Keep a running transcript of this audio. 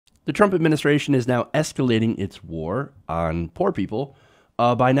The Trump administration is now escalating its war on poor people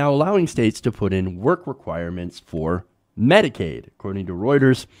by now allowing states to put in work requirements for Medicaid. According to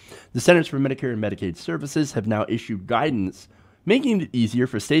Reuters, the Centers for Medicare and Medicaid Services have now issued guidance making it easier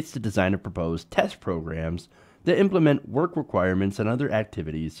for states to design and propose test programs that implement work requirements and other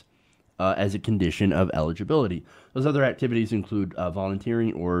activities as a condition of eligibility. Those other activities include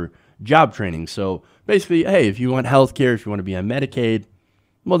volunteering or job training. So basically, hey, if you want health care, if you want to be on Medicaid,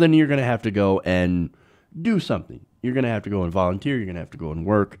 well, then you're going to have to go and do something. You're going to have to go and volunteer. You're going to have to go and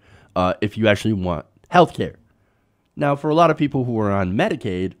work if you actually want health care. Now, for a lot of people who are on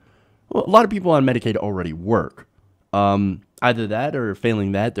Medicaid, well, a lot of people on Medicaid already work. Either that or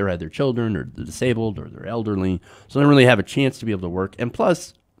failing that, they're either children or they're disabled or they're elderly. So they don't really have a chance to be able to work. And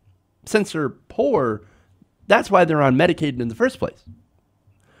plus, since they're poor, that's why they're on Medicaid in the first place.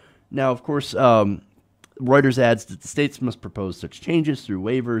 Now, of course, Reuters adds that the states must propose such changes through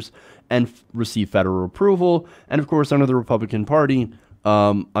waivers and receive federal approval. And of course, under the Republican Party,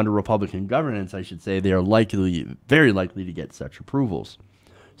 under Republican governance, I should say, they are very likely to get such approvals.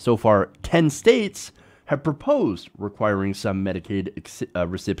 So far, 10 states have proposed requiring some Medicaid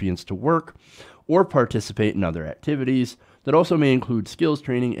recipients to work or participate in other activities that also may include skills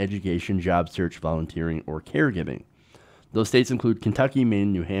training, education, job search, volunteering, or caregiving. Those states include Kentucky,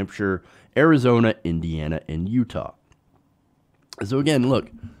 Maine, New Hampshire, Arizona, Indiana, and Utah. So again, look,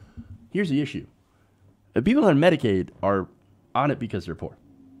 here's the issue. People on Medicaid are on it because they're poor,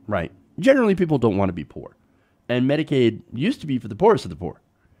 right? Generally, people don't want to be poor. And Medicaid used to be for the poorest of the poor.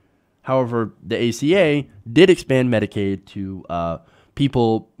 However, the ACA did expand Medicaid to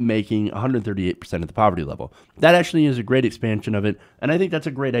people making 138% of the poverty level. That actually is a great expansion of it, and I think that's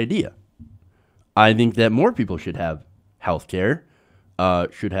a great idea. I think that more people should have health care,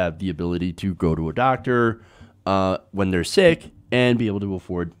 should have the ability to go to a doctor when they're sick and be able to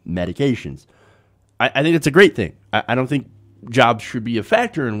afford medications. I think it's a great thing. I don't think jobs should be a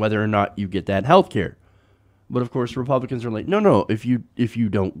factor in whether or not you get that health care. But of course, Republicans are like, no, if you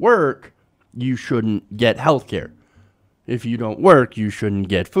don't work, you shouldn't get health care. If you don't work, you shouldn't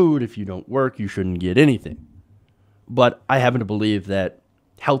get food. If you don't work, you shouldn't get anything. But I happen to believe that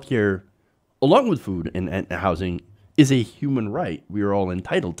health care, along with food and housing, is a human right. We are all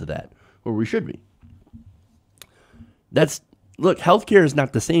entitled to that, or we should be. Look, healthcare is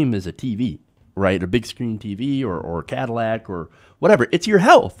not the same as a TV, right? A big screen TV or a Cadillac or whatever. It's your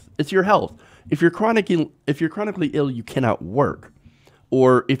health. It's your health. If you're chronically ill, you cannot work.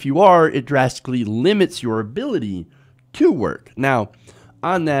 Or if you are, it drastically limits your ability to work. Now,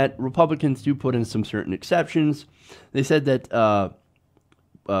 on that, Republicans do put in some certain exceptions. They said that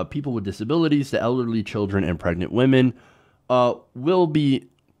people with disabilities, the elderly, children, and pregnant women will be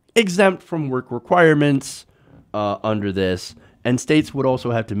exempt from work requirements under this, and states would also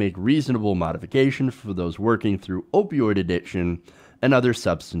have to make reasonable modifications for those working through opioid addiction and other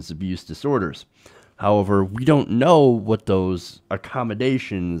substance abuse disorders. However, we don't know what those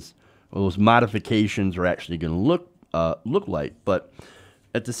accommodations or those modifications are actually going to look like. But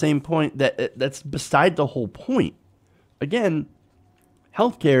at the same point, that's beside the whole point. Again,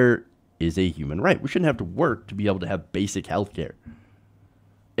 healthcare is a human right. We shouldn't have to work to be able to have basic healthcare.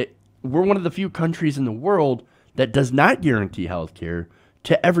 We're one of the few countries in the world that does not guarantee healthcare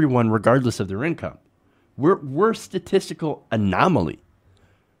to everyone regardless of their income. We're a statistical anomaly.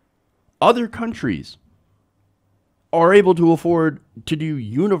 Other countries are able to afford to do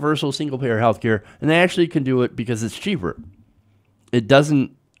universal single-payer healthcare, and they actually can do it because it's cheaper. It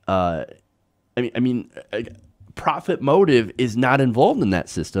doesn't. Profit motive is not involved in that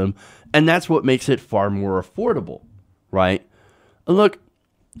system, and that's what makes it far more affordable, right? And look,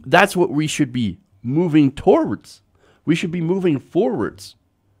 that's what we should be moving towards. We should be moving forwards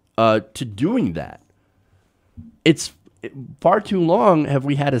to doing that. It's far too long have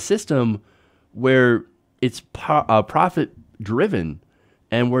we had a system where it's profit driven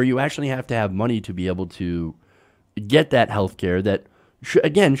and where you actually have to have money to be able to get that health care that,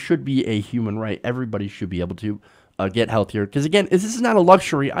 should be a human right. Everybody should be able to get health care because, again, this is not a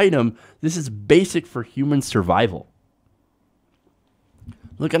luxury item. This is basic for human survival.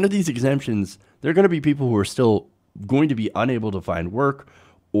 Look, under these exemptions, there are going to be people who are still going to be unable to find work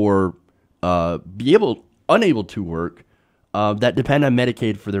or unable to work that depend on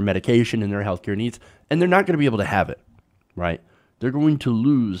Medicaid for their medication and their healthcare needs, and they're not going to be able to have it, right? They're going to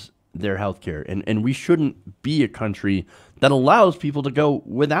lose their healthcare, and we shouldn't be a country that allows people to go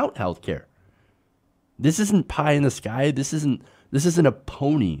without healthcare. This isn't pie in the sky. This isn't a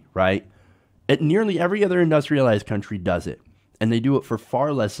pony, right? Nearly every other industrialized country does it, and they do it for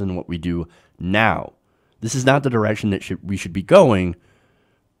far less than what we do now. This is not the direction that we should be going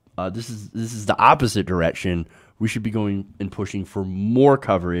This is the opposite direction. We should be going and pushing for more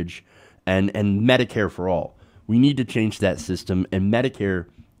coverage and Medicare for all. We need to change that system, and Medicare,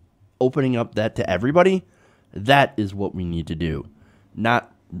 opening up that to everybody, that is what we need to do.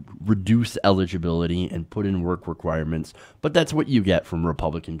 Not reduce eligibility and put in work requirements, but that's what you get from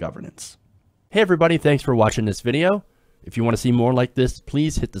Republican governance. Hey everybody, thanks for watching this video. If you want to see more like this,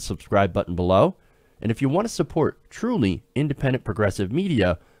 please hit the subscribe button below. And if you want to support truly independent progressive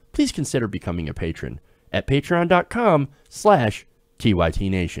media, please consider becoming a patron at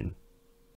patreon.com/TYTNation.